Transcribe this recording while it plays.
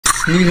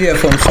Neil here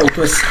from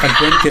Southwest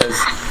Adventures.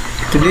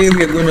 Today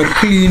we are going to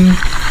clean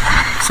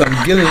some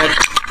gillnet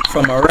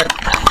from a wreck,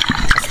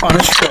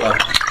 Spanish trawler.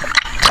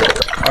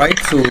 Alright,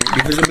 so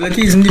the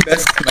visibility isn't the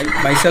best.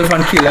 Myself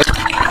and Caleb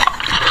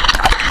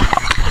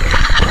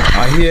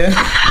are here,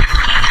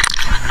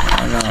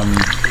 and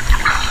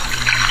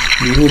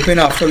we're hoping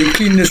after we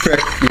clean this wreck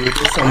we will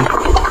get some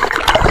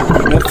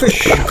more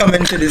fish come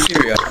into this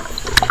area.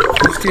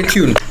 So stay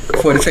tuned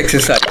for this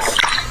exercise.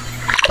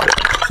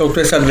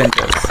 Southwest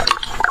Adventures.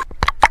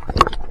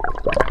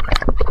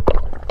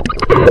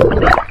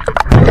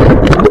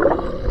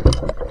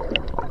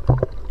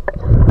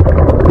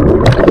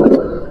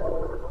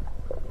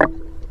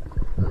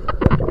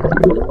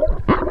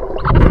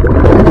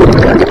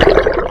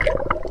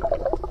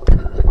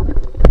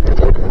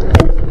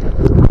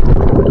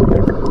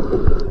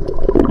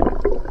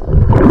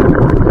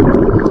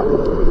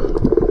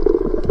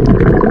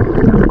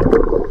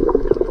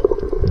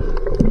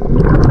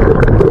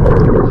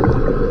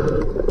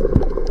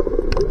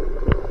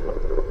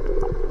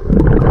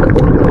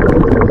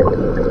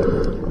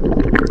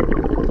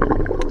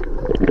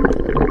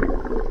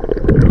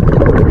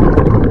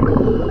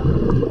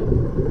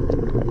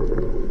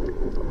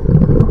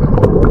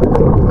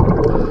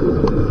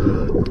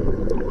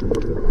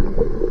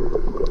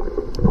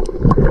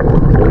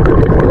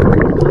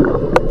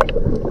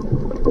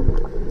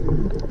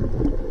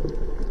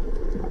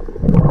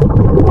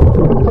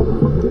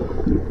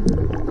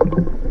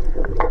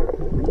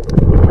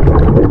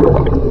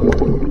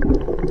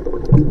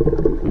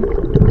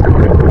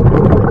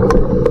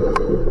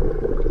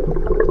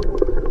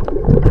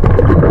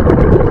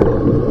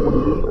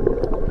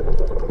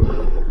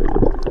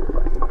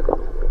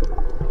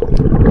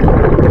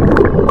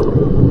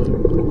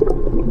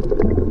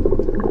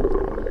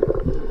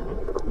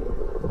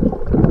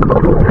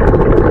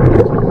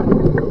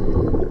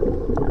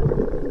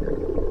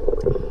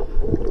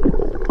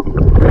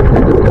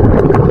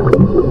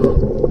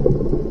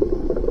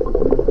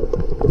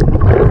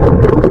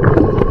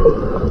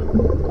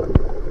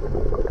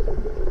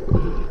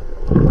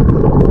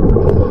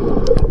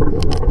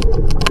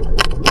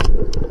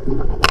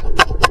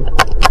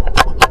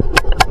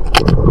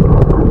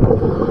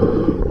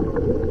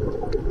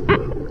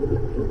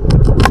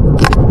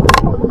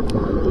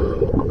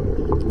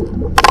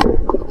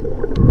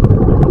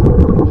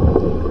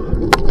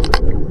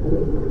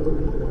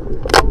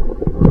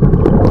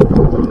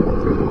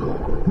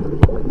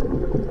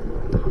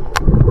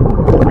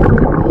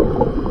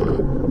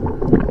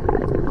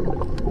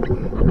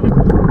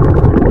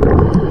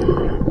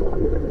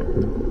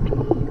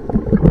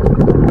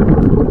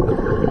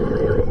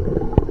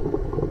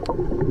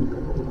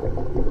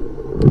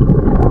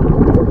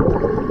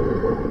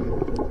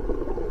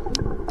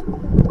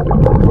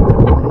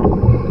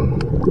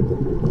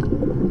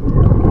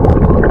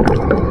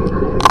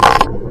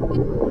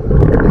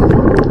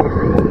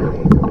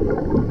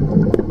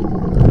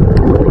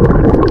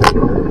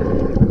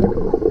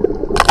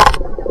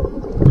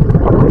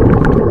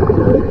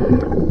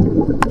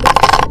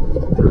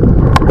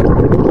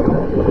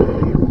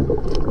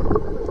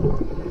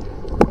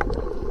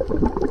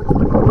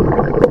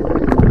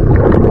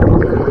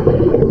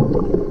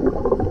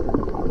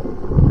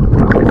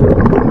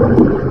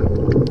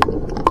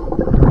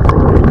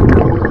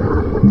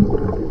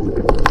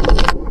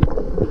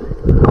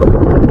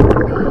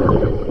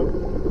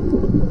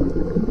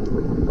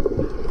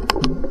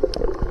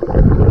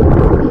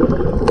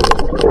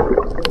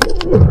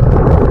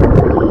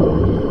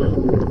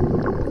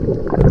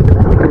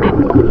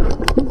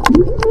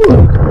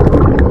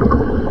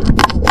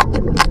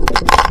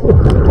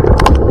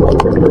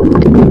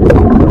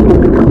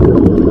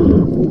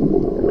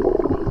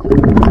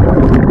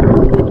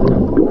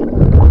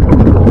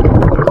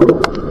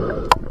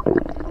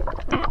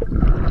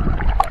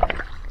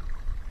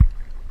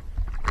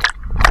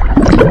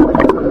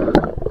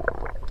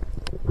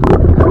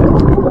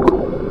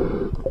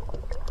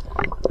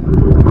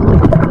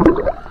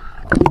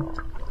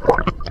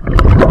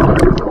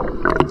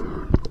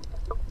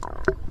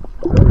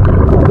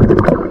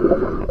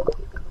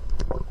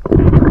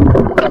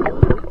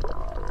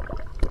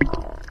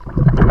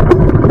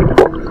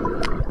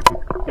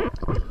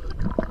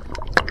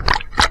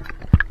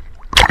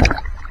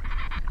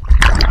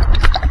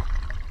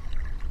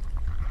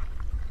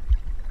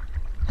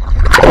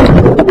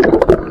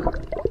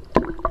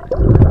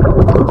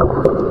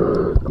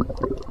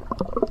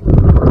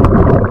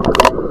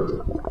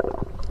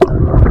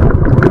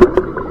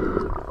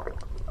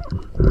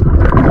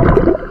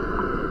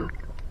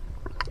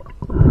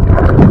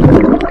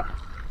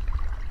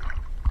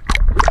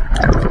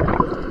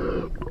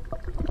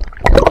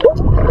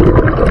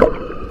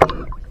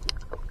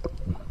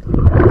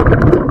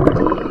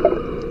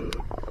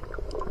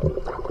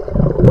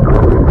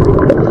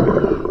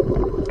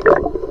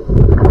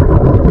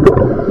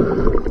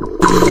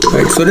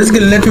 So this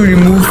gillnet we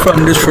removed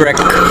from this wreck,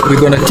 we're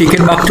going to take it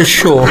back to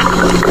shore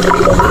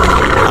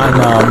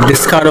and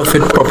discard of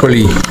it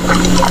properly.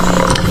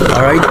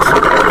 Alright.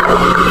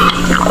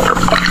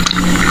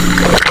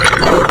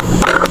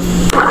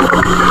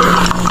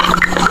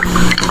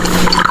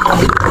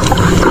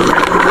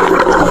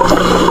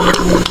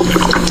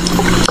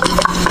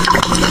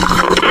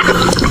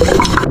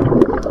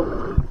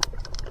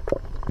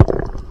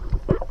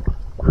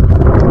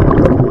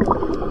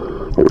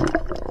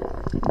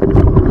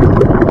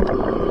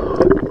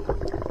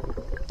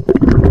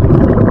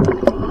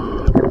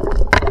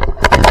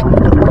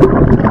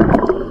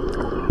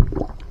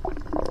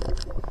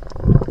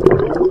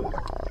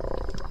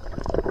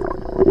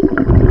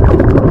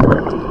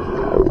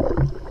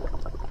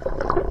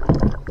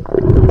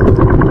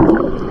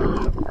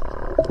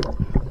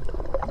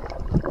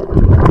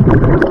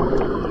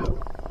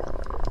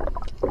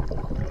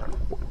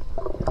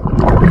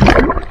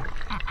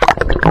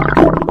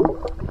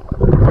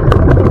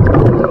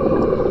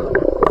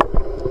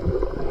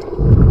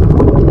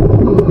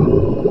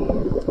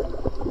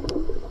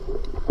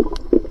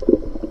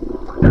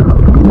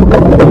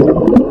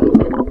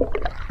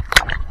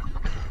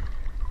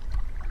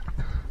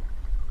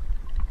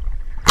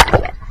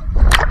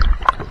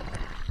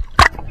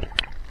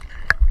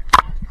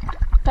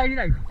 Tiny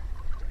knife.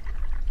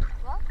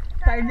 What?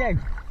 Tiny knife.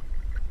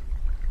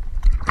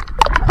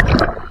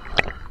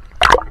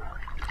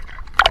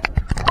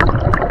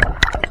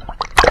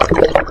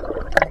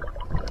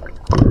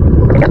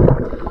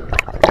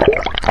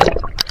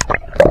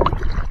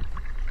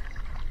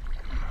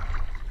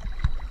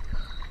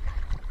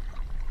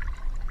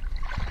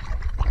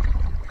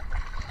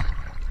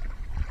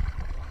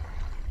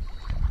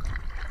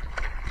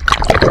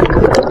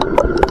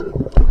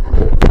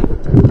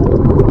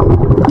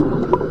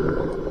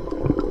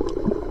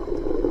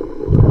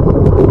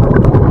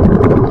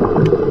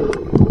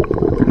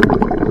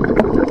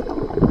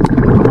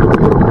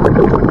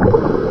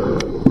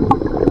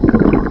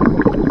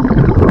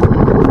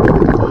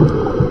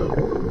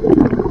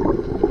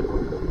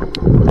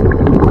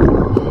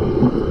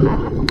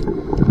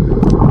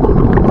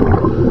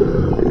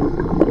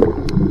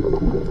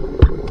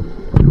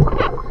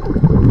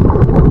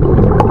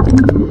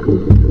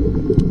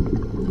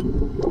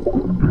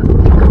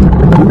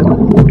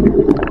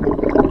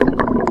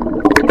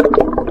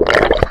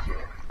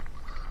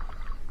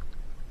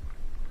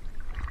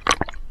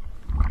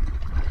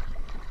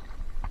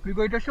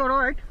 We're going to shore,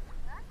 alright?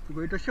 We're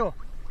going to shore.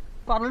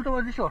 Paddle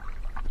towards the shore.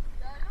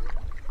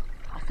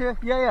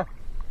 Yeah.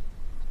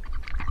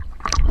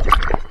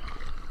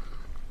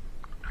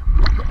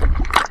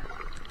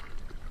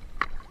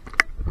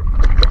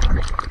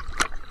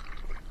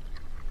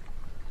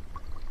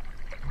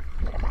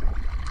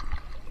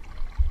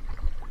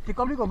 Take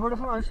off the GoPro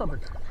from and stop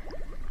it.